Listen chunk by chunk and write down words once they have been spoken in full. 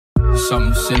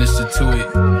Something sinister to it.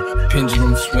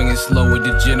 Pendulum swinging slow, a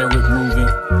degenerate moving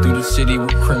through the city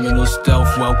with criminal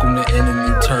stealth. Welcome to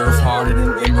enemy turf, harder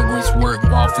than immigrants work.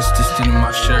 Office distant in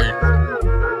my shirt.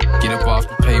 Get up off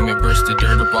the pavement, burst the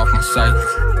dirt up off my psyche.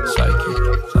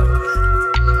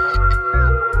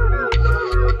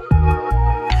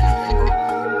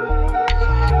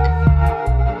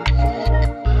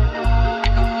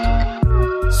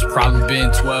 It's probably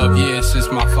been 12 years since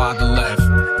my father left.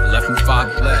 Left me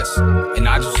fatherless, and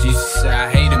I just used to say I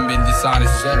hate him in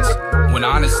dishonest jest. When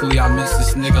honestly I miss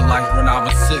this nigga like when I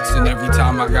was 6, and every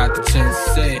time I got the chance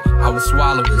to say it, I would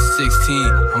swallow it. 16,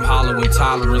 I'm hollow and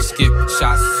tolerant, skip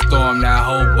shots to storm that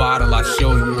whole bottle. I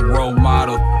show you a role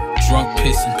model. Drunk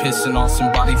pissing on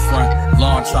somebody's front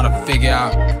lawn, trying to figure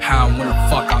out how and when the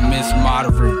fuck I miss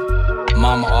moderate.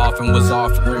 Mama often was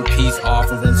offering peace,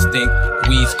 offering stink.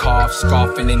 Weeds cough,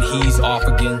 scoffing, and he's off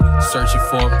again. Searching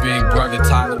for a big brother,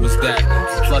 Tyler was that.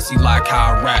 Plus he like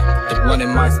how I rap, the blunt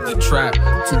and mice the trap.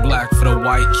 Too black for the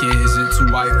white kids and too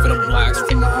white for the blacks.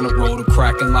 From on the road to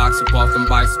cracking locks up off them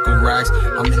bicycle racks.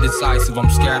 I'm indecisive, I'm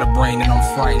scatterbrained, and I'm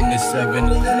frightened at 7.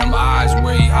 And them eyes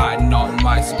where he hiding all the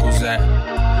bicycles at.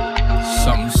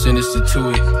 Something sinister to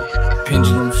it.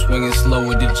 Pendulum swinging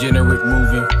slow, a degenerate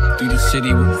moving through the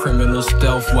city with criminal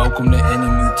stealth. Welcome to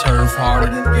enemy turf, harder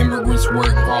than immigrants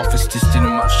work. Office distant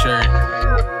in my shirt.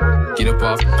 Get up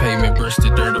off the pavement, burst the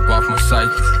dirt up off my psyche.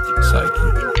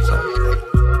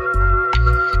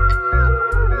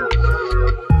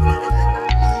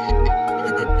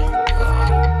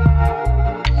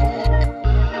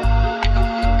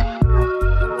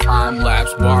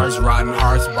 Time-lapse bars, rotten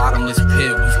hearts, bottomless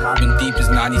pit. Was robbing deep as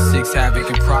 96 Havoc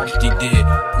and Prodigy did.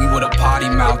 We were the potty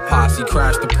mouth posse,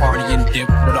 crashed the party and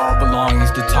dipped with all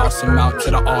belongings to toss them out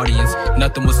to the audience.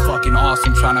 Nothing was fucking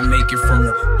awesome, trying to make it from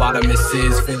the bottom it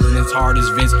is. Feeling as hard as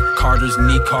Vince Carter's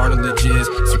knee cartilage is.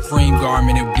 Supreme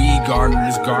garment and weed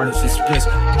gardeners, garnish and splits.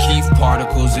 Keith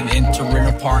particles and entering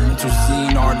apartments with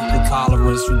scene article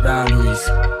tolerance for boundaries.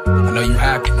 I know you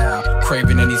happy now,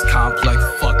 craving in these complex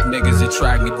fuck niggas that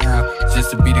track me down just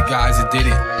to be the guys that did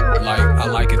it. I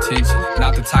like attention,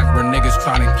 not the type where niggas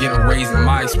trying to get a raise in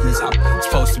my expense. I'm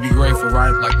supposed to be grateful,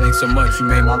 right? Like thanks so much, you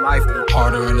made my life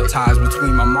harder, and the ties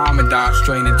between my mom and dad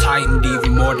strained and tightened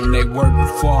even more than they were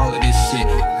before all of this shit.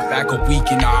 Back a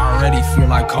week and I already feel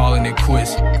like calling it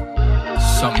quits.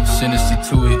 Something sinister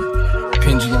to it.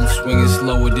 Pendulum swinging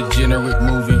slow, a degenerate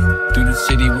moving through the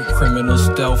city with criminal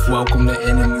stealth. Welcome to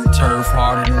enemy turf,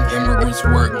 harder than immigrants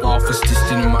work. Office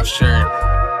distant in my shirt.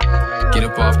 Get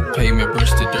up off the pavement,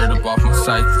 burst the dirt up off my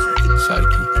psyche.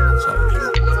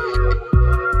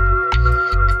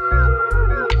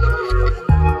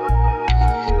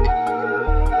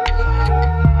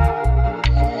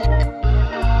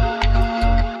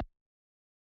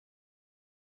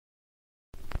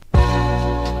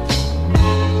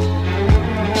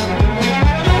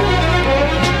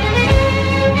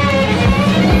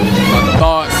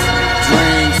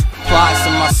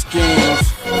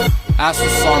 That's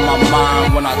what's on my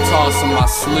mind when I toss in my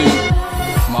sleep.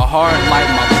 My heart like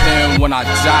my pen when I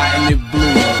jot and it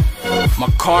bleed. My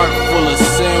cart full of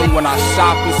sin when I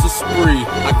shop, it's a spree.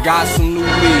 I got some new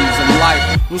leaves, I'm like,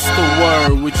 what's the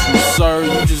word with you, sir?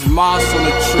 You just moss on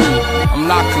a tree, I'm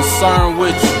not concerned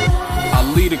with you. I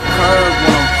lead a curve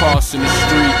when I'm crossing the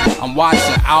street. I'm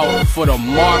watching out for the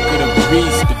mark of the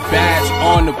beast, the badge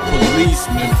on the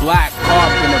policeman, black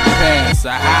carpenter pants,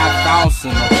 a half ounce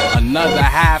and another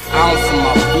half ounce of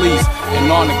my fleece.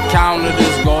 And on the count of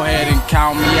this, go ahead and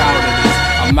count me out of this.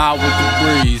 I'm out with the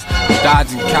breeze,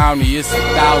 Dodging County, it's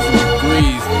 1,000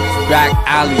 degrees. It's back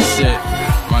alley shit,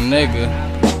 my nigga.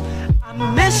 I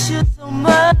miss you so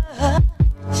much.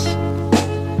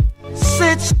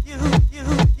 Since you.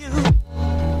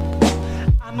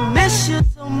 I miss you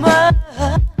so much.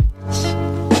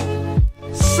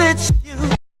 Since you.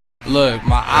 Look,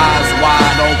 my eyes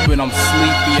wide open, I'm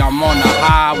sleepy, I'm on the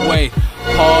highway.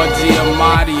 Paul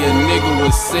Giamatti, a nigga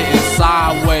was sitting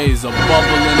sideways. A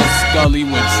bubble in his scully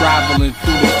when traveling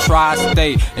through the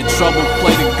tri-state. And trouble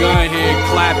play the gun here,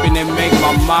 clapping and make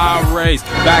my mind race.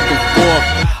 Back and forth,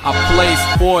 I play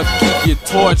sport, keep your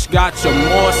torch, got your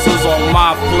morsels on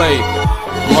my plate.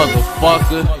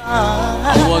 Motherfucker,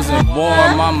 I wasn't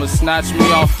born, mama snatched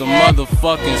me off the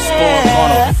motherfucking store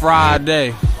on a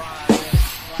Friday. Say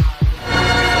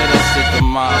that shit to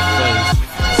my face.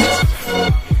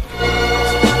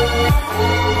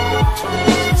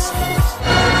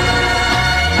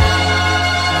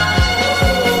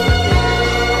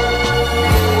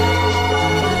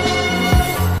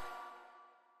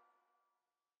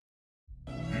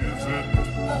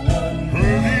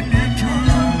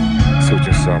 So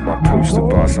just saw my poster,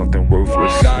 bought something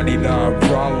worthless. 99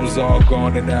 problems all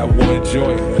gone in that one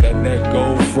joint. That neck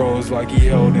gold froze like he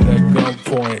held it at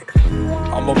gunpoint.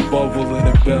 I'm a bubble in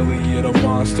the belly of a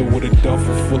monster with a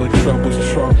duffel full of troubles.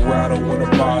 Truck rattle with a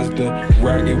Mazda,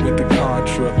 ragged with the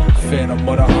Contra. Phantom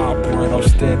of the Opera, and I'm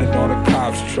standing on a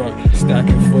cop's truck,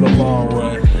 stacking for the long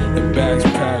run. The bags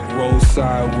packed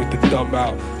roadside with the thumb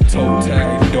out. Toe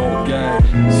tag, don't gag,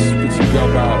 spit your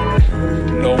gum out.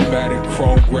 Nomadic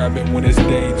chrome grabbing when it's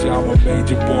danger. I'm a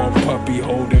major born puppy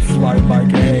holding flight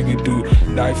like a hanging-do.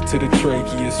 Knife to the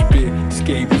trachea, spit,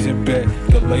 scabies in bed.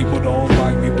 The label don't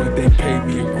like me, but they pay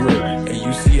me a grip. And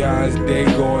you see how his day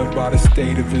going by the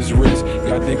state of his wrist.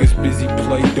 Y'all niggas busy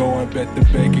play doing, bet the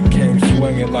bacon came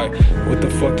swinging like, what the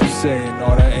fuck you saying?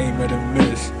 All that aim at a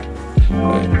miss. Hey,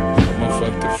 I'ma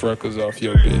fuck the freckles off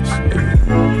your bitch. Hey.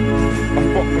 I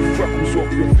fuck the freckles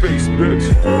off your face, bitch.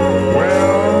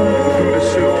 Well, you can do this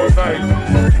shit all night.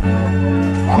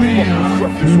 I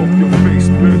fuck the freckles off your face,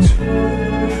 bitch.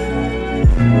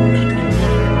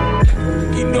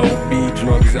 You know me,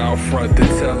 drugs out front, the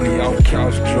telly out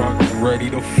couch drunk, ready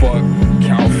to fuck,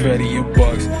 count Fetty and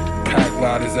bucks, pack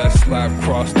lighters that slap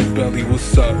across the belly,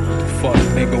 what's up, fuck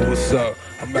nigga, what's up,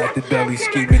 I'm at the deli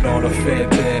scheming on a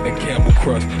Fanta and a Camel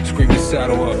Crush, screaming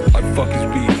saddle up, like fuck his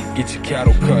beat, get your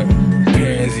cattle cut,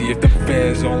 pansy if the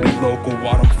fans only local,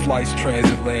 while them flights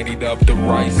transatlantic up, the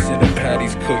rice and the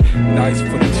patties cooked, nice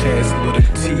for the chance, little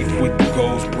teeth with the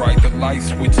goals bright, the light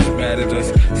switches mad at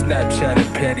us, Snapchat and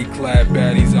panty clad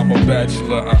baddies, I'm a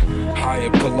bachelor, high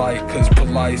and polite, cause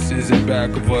polite is in back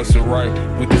of us, alright,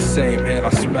 with the same hand I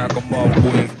smack them up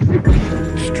with,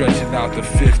 stretching out the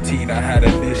 15 I had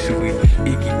initially,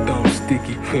 icky thumb,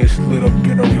 sticky kush, lit up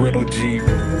in a riddle Jeep.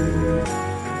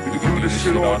 You can do this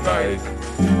shit all night.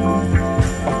 I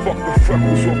fuck the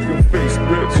freckles off your face,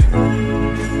 bitch.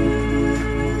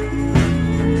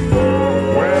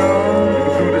 Well, you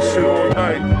can do this shit all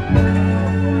night.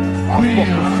 I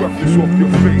fuck the freckles off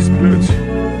your face, bitch.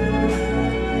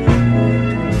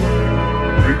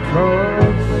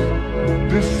 Because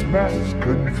this mass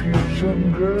confusion,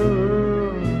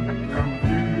 girl.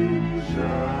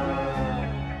 Confusion.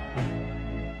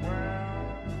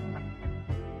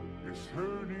 It's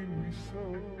hurting me so.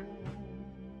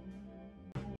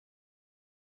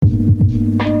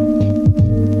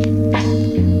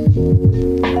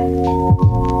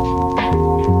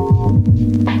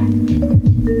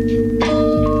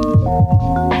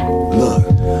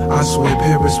 I swear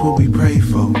Paris what we pray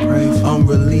for.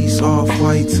 Unreleased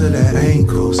off-white to the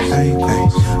ankles.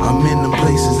 I'm in them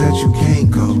places that you can't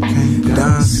go.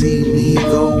 Don C, me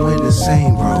go in the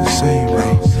same bro.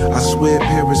 I swear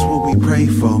Paris what we pray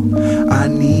for. I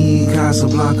need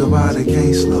Casablanca by the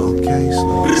caseload.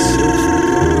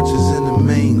 Oranges and the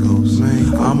mangoes.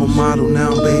 I'm a model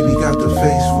now, baby, got the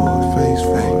face for it.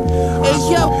 Hey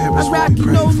yo, I rock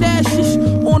you no lashes.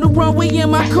 On the runway in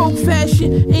my coat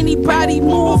fashion. Anybody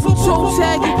move, we toe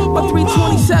tagging. My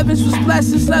 327s was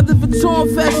blessings, leather Vuitton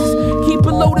vests. Keep a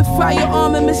loaded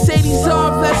firearm and Mercedes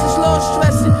arm vests. Low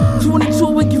stressing.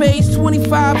 22 in graves,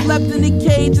 25 left in the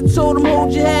cage. I told him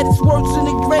hold your head, it's worse in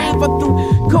the grave. I threw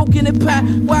coke in the pot,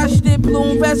 watched it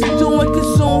bloom, residue and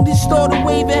consumed. It started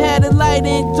waving, had a light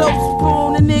and dope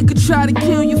spoon. A nigga try to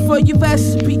kill you for your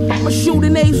recipe. My shooter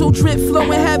nasal drip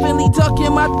flowing heavenly,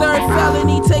 ducking my third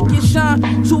felony. Take your shine,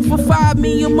 2 for 5,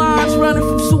 me and mines running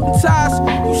from suit and ties.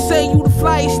 You say you the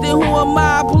flyest, then who am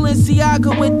I?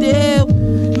 Balenciaga with the hell.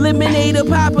 Lemonade, a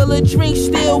popular drink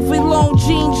still. With long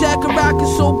jean jacket, rockin'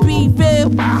 so be real.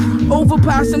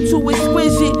 Overpass, I'm too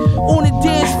exquisite. On the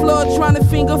dance floor, trying to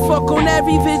finger fuck on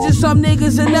every visit. Some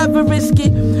niggas will never risk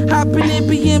it. Hopping in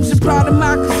BMs and proud of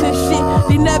moccasin shit.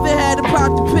 They never had a pot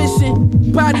to pissin'.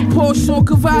 Body Porsche on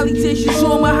Cavalli dishes.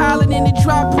 On my hollin' in the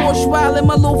drop Porsche. While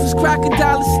my loaf is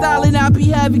crocodile styling. I be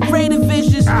having greater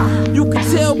visions. You can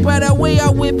tell by the way I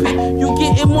whip it. You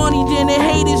getting money, then the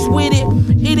haters with it.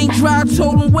 It ain't dry,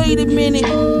 told them wait a minute.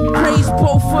 Praise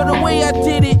both for the way I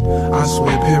did it. I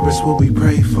swear Paris what we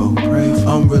pray for.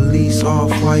 Unreleased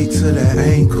off-white to the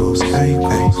ankles.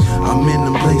 I'm in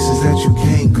them places that you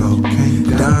can't go.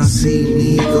 Don C,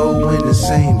 me go in the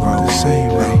same bro.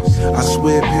 I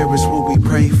swear Paris what we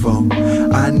pray for.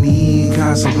 I need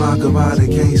Casablanca by the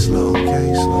caseload.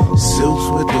 Silks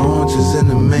with the oranges and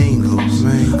the mangoes.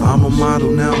 I'm a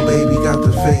model now, baby, got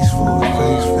the face for it.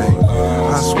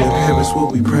 I swear Paris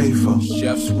what we pray for.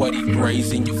 Chef sweaty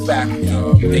brazen, you faculty.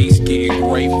 Face getting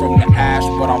gray from the ash,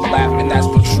 but I'm laughing, that's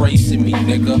for tracing me,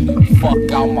 nigga.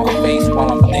 Fuck out my face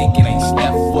while I'm thinking. Ain't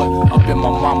step foot up in my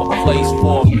mama place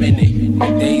for a minute. My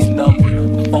days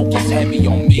numbered, focus heavy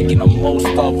on making the most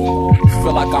of them.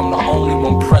 Feel like I'm the only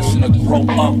one pressing to grow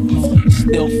up.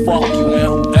 Still fuck you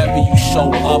and whoever you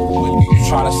show up with. You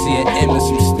tryna see an image,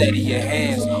 some steady your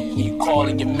hands when you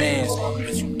calling your mans,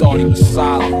 but you thought he was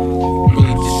solid.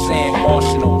 Really just saying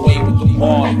washing away with the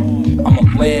water. I'm a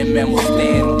bland man, will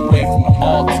stand away from the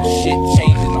altar. Shit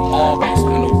changing in August.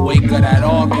 In the wake of that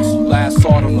August, last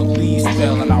autumn the leaves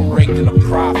fell and I raked in the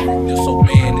profit.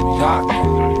 Disobeying the doctor.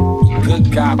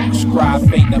 Good guy prescribed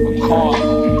fate never called.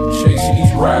 Chasing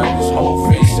these rappers, whole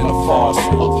face in the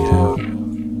faucet.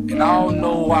 And I don't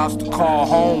know who else to call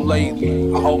home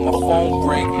lately. I hope my phone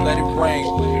break, let it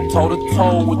ring. Toe to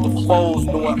toe with the foes,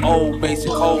 new and old. Basic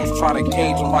hoes try to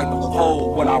cage them like the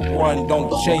pole. When I run, don't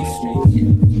chase me.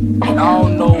 And I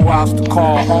don't know who else to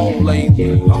call home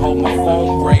lately. I hope my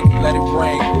phone break, let it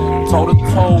ring. Toe to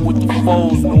toe with the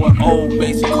foes, new and old.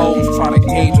 Basic hoes try to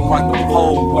cage them like the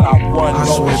pole. When I run, I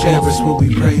don't swear chase Paris me. what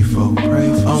we pray for.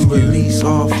 Unreleased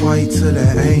off-white to the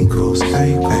ankles.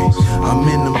 I'm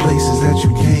in the places that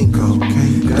you can't go.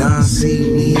 Don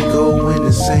C, me go in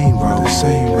the same bro.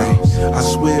 I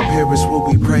swear Paris what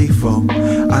we pray for.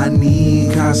 I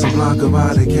need Casablanca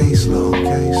by the caseload.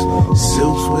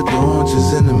 Silks with the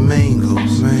oranges and the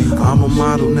mangoes. I'm a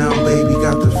model now, baby,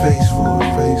 got the face for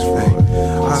it.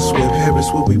 I swear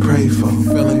Paris what we pray for.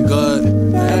 Feeling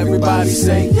good. Everybody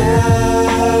say yeah,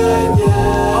 yeah.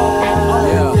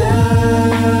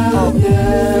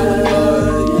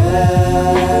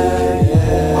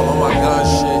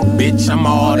 Bitch, I'm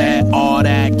all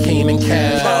that, keen and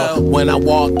cal. When I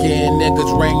walk in,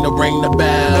 niggas ring the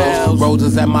bells.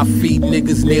 Roses at my feet,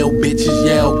 niggas kneel, bitches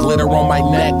yell. Glitter on my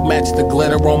neck, match the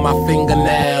glitter on my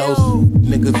fingernails.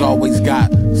 Niggas always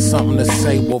got something to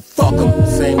say, well fuck them.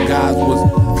 Same guys was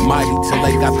mighty till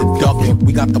they got the ducking.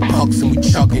 We got the pucks and we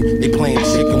chucking. They playing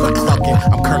chicken, we clucking.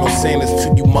 I'm Colonel Sanders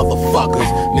to you motherfuckers.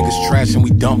 Niggas trash and we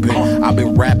dumping. I've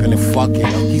been rapping and fucking.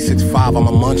 He's 6'5", I'm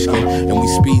a munchkin. And we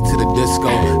speed to the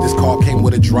disco. This car came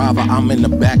with a driver, I'm in the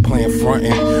back playing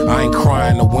frontin'. I ain't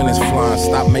crying, the wind is flying,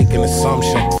 stop making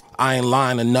assumptions. I ain't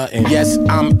lying or nothing. Yes,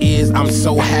 I'm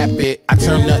so happy. I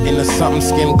turn nothing to something,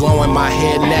 skin glowing, my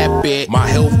head nappy. My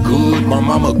health good, my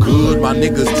mama good, my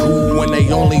niggas too. When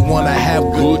they only wanna have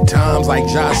good times like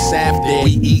Josh Safdie.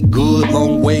 We eat good,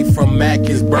 long way from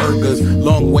Mac's Burgers.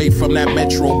 Long way from that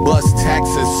Metro bus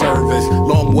taxi service.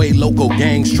 Long way local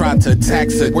gangs tried to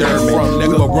taxidermy. Where you from, nigga?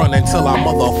 We were running till our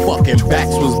motherfucking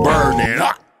backs was burning.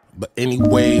 But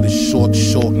anyway, the short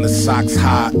and the socks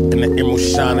hot, and the emerald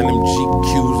shining, them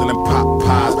GQs and them pop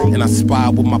pies. And I spy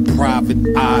with my private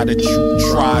eye that you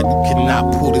tried. You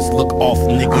cannot pull this look off,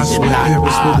 nigga. I swear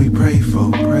Paris what we pray for.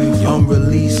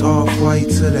 Unreleased off-white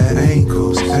to the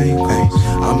ankles.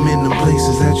 I'm in the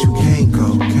places that you can't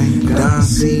go. Don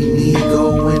C, me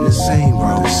go in the same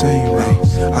bro.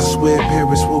 I swear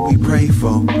Paris what we pray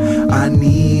for. I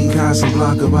need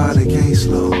Casablanca by the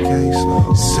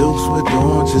caseload. Silks with the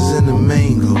oranges and the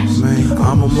mangoes.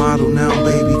 I'm a model now,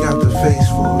 baby, got the face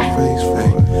for it.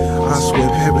 I swear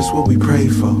Paris what we pray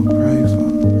for.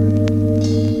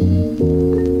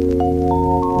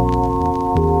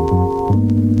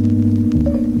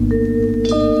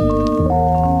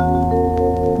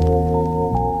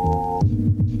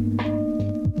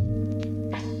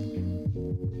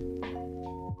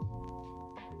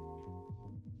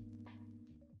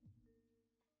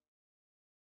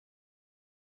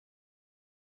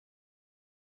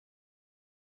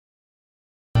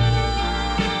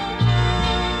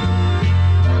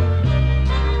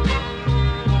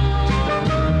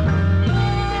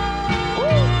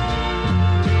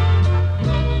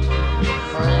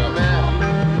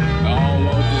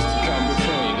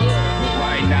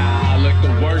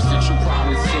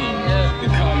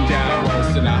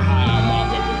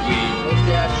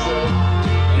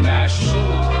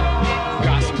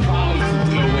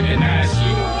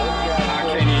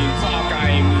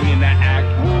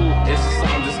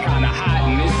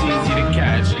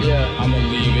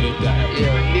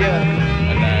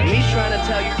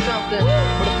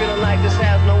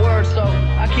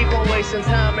 Wasting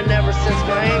time, and ever since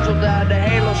my angel died, the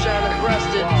halo shining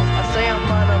rusted. I say I'm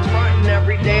fine, I'm frontin'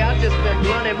 every day. I just been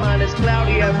blunted, mine is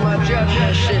cloudy as my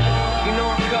judgment shit. You know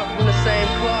I'm cut from the same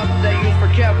cloth they use for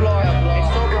Kevlar.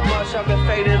 Ain't sober much, I've been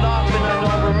faded off and I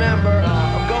don't remember.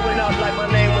 I'm going up like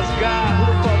my name was God. Who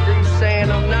the fuck are you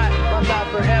saying I'm not? My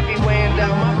thoughts are heavy, weighing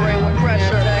down my brain with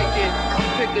pressure. I'm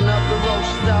picking up the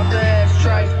roaches out the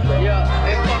ashtray. Yeah,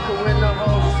 ain't fucking with the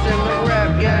hoes in the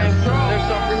rap game. There's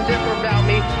something different about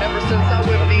me. Ever since I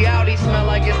whipped the Audi, smell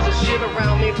like it's the shit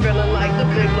around me. Feeling like the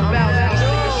Big Lebowski.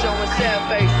 Niggas showing sad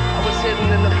face. I was hidden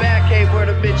in the back cave where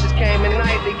the bitches came at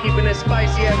night. They keeping it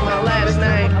spicy as my last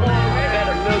name.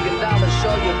 Better $1 million,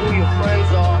 show you who your friends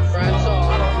are.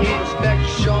 I don't need respect,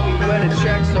 just show me where the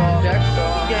checks are. The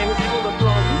game is full of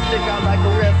thrones, you stick out like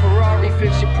a red Ferrari.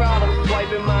 Fix your problem,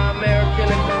 wiping my American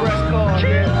Express card.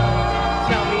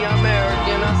 Tell me I'm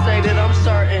arrogant, I say that I'm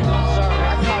certain.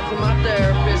 I talk to my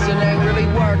therapist, it ain't really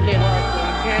working.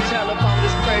 Can't tell if I'm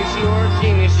just crazy or a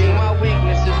genius. You, my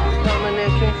weakness is becoming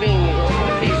inconvenient.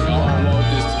 I don't want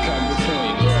this to come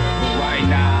between us, but right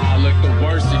now I look the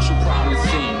worst that you probably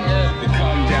seen. To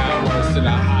come down worse than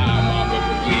a high, mama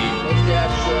believe.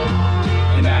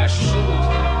 And that's true.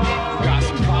 Got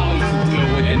some problems to deal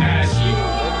with, and that's you.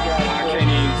 I can't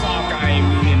even talk, I ain't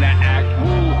meaning to act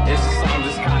rude. It's just I'm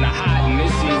just kinda hot and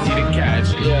it's easy to catch.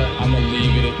 I'ma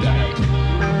leave it at that.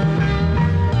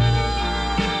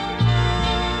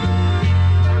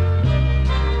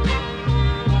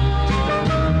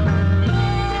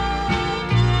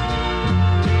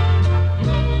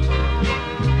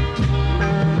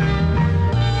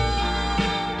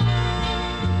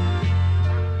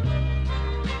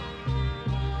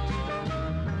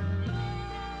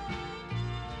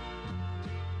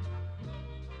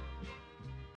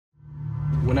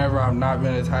 Whenever I've not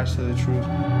been attached to the truth,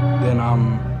 then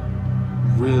I'm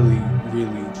really,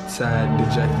 really sad,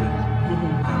 dejected,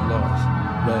 and lost.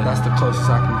 But that's the closest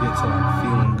I can get to like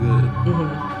feeling good,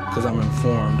 because I'm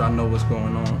informed, I know what's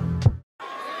going on.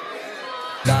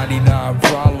 99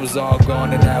 problems all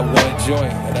gone in that one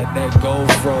joint, and that neck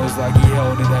gold froze like he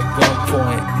held it at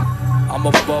gunpoint. I'm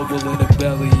a bubble in the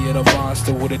belly of a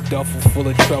monster with a duffel full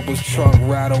of troubles, truck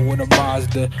rattle with a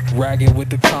Mazda, ragged with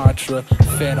the Contra,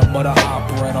 phantom of the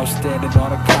opera, and I'm standing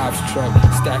on a cop's truck,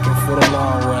 stacking for the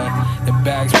long run, and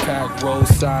bags packed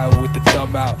roadside with the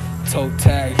thumb out, toe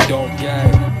tag, don't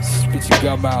gag, spit your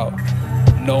gum out.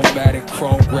 Nomadic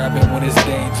chrome grabbing when it's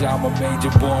danger. I'm a manger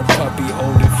born puppy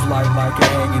holding flight like a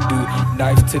hanging dude.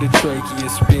 Knife to the trachea,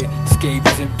 spit,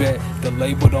 scabies in bed. The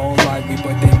label don't like me,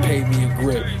 but they pay me a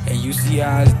grip. And you see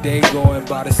how his day going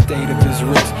by the state of his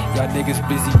wrist. Y'all niggas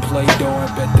busy play-doh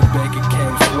and bet the bacon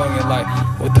came swinging like,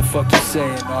 what the fuck you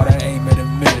saying? All that aiming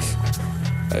and miss.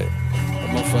 Hey,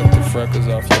 I'ma fuck the freckles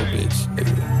off your bitch,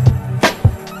 nigga.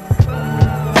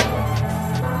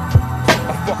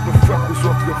 Fuck the freckles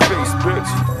off your face,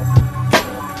 bitch.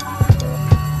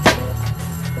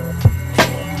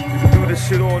 You can do this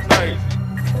shit all night.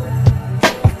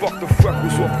 I fuck the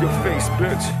freckles off your face,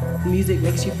 bitch. Music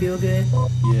makes you feel good?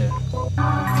 Yeah.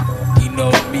 You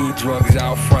know me, drugs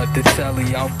out front the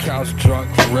telly. I'm couch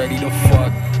drunk, ready to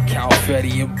fuck. Count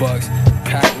Fetty and Bucks.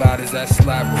 Pack louders that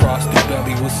slap across the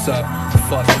belly. What's up?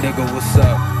 Fuck nigga, what's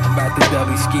up? I'm at the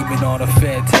deli scheming on a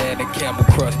Fanta and a Camel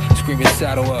Crush. Screaming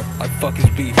saddle up like fuck is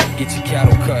beef. Get your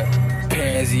cattle cut.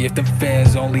 Pansy if the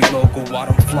fans only local. While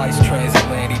them flights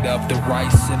transatlantic up. The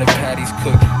rice and the patties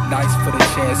cooked. Nice for the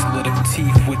chancellor. Them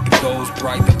teeth with the goals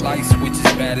bright. The light switches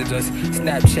mad at us.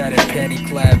 Snapchat and panty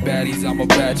clad baddies. I'm a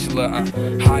bachelor.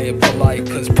 I'm high and polite.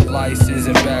 Cause polite is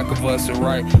in back of us.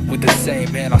 Alright. With the same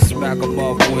hand I smack them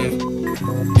up with.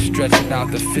 Stretching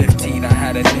out the 15 I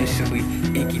had initially.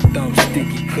 Icky thumb,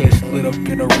 sticky kush, lit up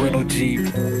in a rental Jeep. You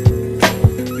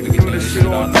can do this shit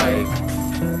all night.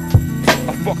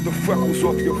 I fuck the freckles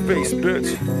off your face,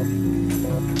 bitch.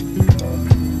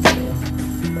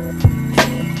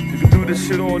 You can do this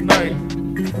shit all night.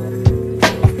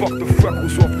 I fuck the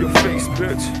freckles off your face,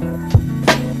 bitch.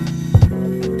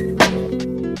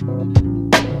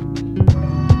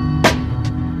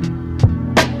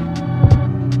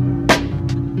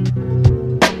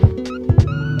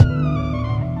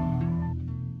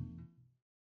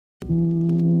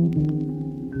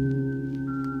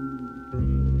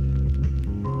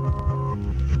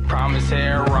 Promise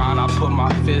hair on, I put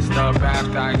my fist up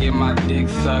after I get my dick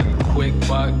sucked. Quick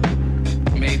buck,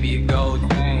 maybe a gold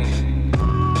thing.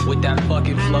 With that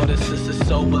fucking flow, this is a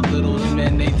sober littles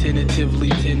men. They tentatively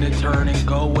tend to turn and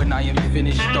go when I am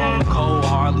finished stone cold.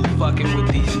 Hardly fucking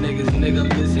with these niggas, nigga.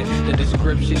 Listen, the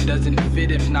description doesn't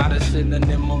fit. If not a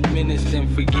synonym of menace, then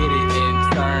forget it.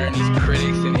 In turn, these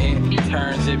critics and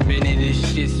interns admitted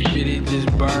this shit spitted,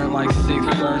 just burn like 6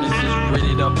 furnaces.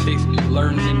 Ridded up, fixed,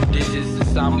 learning digits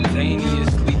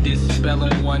simultaneously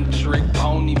dispelling one trick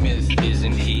pony miss.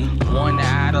 Isn't he one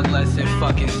adolescent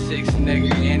fucking 6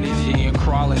 nigga energy and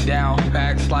crawling down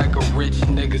facts like a rich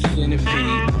nigga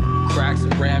centipede? Crack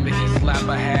ceramic and slap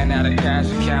a hand out of cash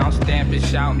account. Stamp it,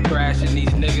 shouting, crashing. These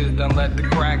niggas done let the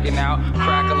cracking out.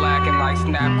 Crack-a-lacking like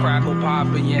snap, crackle,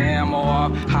 popping your ammo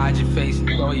off. Hide your face and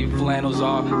throw your flannels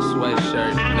off.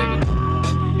 Sweatshirt,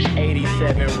 nigga.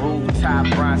 87 rooftop,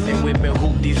 Bronson whipping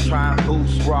hoopties, trying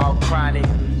boots, raw chronic.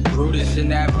 Brutus in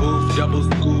that booth, double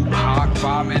scoop, hawk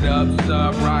vomit up,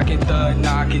 sub, rockin' thud,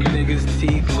 knocking niggas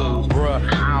teeth loose. Bruh,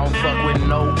 I don't fuck with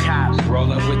no cops.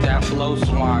 Rollin' with that flow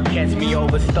swamp. Catch me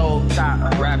over stove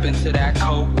top. Rapping to that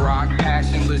coke rock,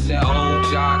 passionless and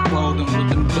old jock clothing with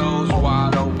them doors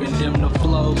wide open. Dim the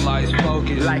flow lights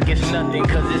focus. Like it's nothing,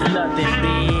 cause it's nothing,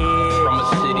 bitch. From a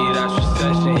city that's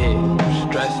recession hit.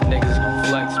 Stressed niggas can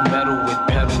flex metal with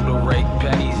pedal to rake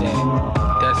pennies in.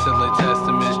 Desolate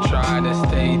testaments trying to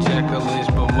stay checkerless,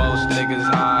 but most niggas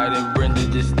hide and Brenda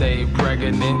just stay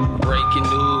pregnant. Breaking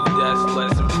news, that's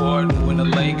less important when the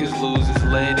Lakers lose. It's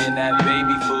lead in that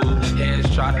baby food.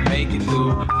 Heads try to make it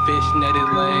through. Fish netted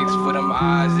legs for them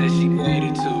eyes that she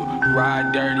catered to.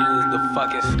 Ride dirty is the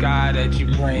fucking sky that you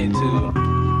praying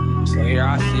to. So here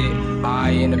I sit,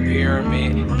 eye in the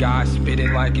pyramid. God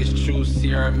spitting like it's true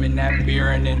serum in that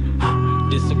beer and then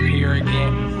disappear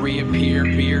again. Reappear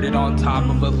bearded on top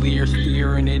of a leer,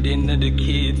 steering it into the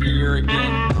kid's ear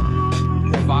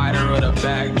again. Provider of the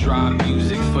backdrop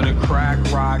music for the crack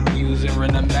rock user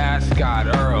and the mascot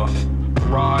Earl.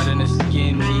 Rod in the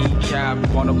skin kneecap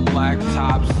on a black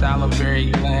top,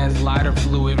 salivary glands, lighter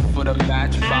fluid for the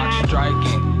matchbox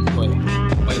striking. Wait,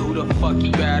 who the fuck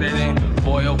you better than?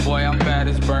 Boy, oh boy, I'm bad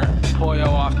as burnt. Poyo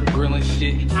off the grilling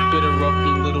shit, spitter up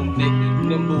the little nick.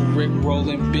 Nimble Rick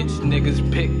rolling bitch niggas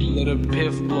pick. Little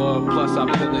piff blood, plus I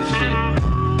pull this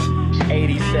shit.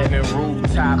 87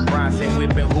 rooftop, Bronson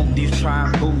whipping hoopties,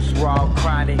 trying boost, raw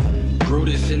chronic.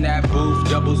 Brutus in that booth,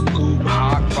 double scoop,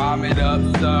 hawk, vomit up,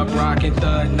 sub, rockin'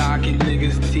 thud, knocking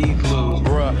niggas teeth loose.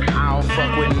 Bruh, I don't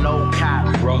fuck with no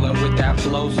cops. Rollin' with that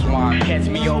flow swamp. Catch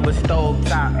me over stove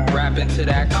top. Rapping to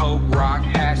that coke rock,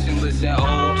 passionless and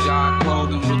old jock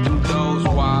clothing with them doors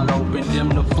wide open. Dim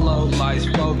the flow lights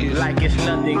focus. Like it's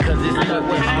nothing, cause it's nothing.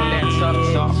 On that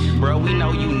tough talk, bro, we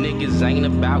know you niggas ain't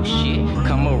about shit.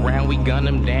 Come around, we gun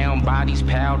them down, bodies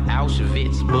piled,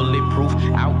 Auschwitz, bulletproof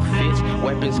outfits,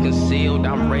 weapons concealed.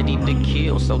 I'm ready to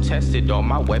kill, so tested, all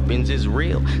my weapons is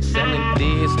real. Selling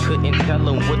this, couldn't tell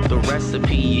them what the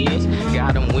recipe is.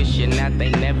 Got them wishing that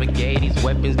they never gave these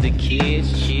weapons to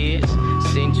kids. Cheers,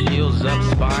 send chills up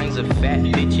spines of fat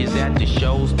bitches at the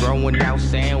shows, throwing out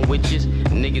sandwiches.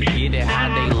 Niggas get it how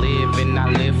they live, and I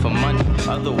live for money.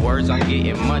 Other words, I'm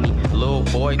getting money. Little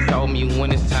boy told me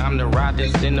when it's time to ride the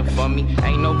center for me.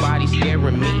 Ain't nobody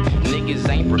scaring me. Niggas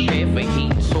ain't prepared for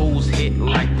heat. Tools hit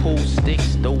like pool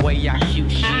sticks. The way I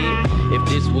shoot shit. If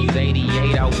this was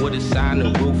 88, I would've signed a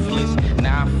ruthless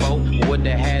 9-4. Would've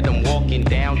had them walking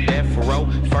down death row.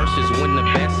 First is when the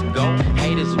best go.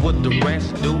 Haters what the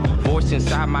rest do. Voice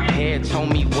inside my head told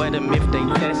me wet them if they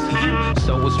test you.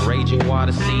 So it's raging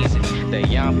water season. That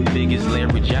young big as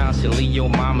Larry Johnson. Leave your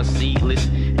mama seedless.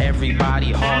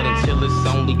 Everybody hard until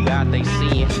it's only God they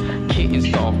seeing. Kitten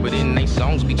soft, but in they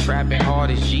songs be trapping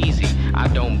hard as Jeezy. I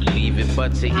don't believe it,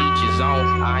 but to each his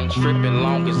own. I ain't tripping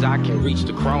long as I can reach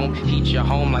the chrome. Heat your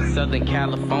home like Southern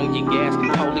California gas.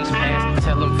 The police pass,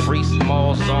 tell them free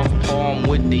smalls off palm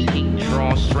with the heat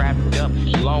drawn, strapped up.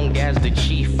 Long as the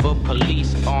chief of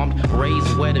police armed,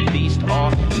 raised where the beast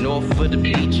are. North of the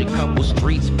beach, a couple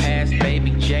streets past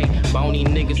Baby J. Bony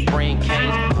niggas spraying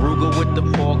canes. Ruger with the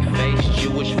pork face,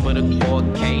 Jewish for the court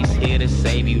case. Here to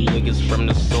save you niggas from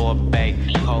the sorbet.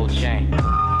 Cold chain.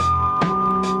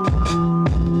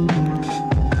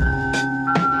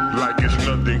 Like it's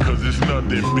nothing, cause it's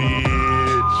nothing,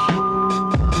 bitch.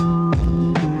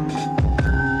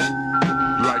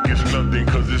 Like it's nothing,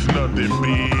 cause it's nothing,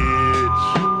 bitch.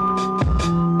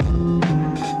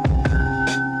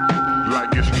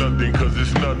 Like it's nothing, cause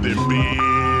it's nothing,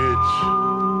 bitch.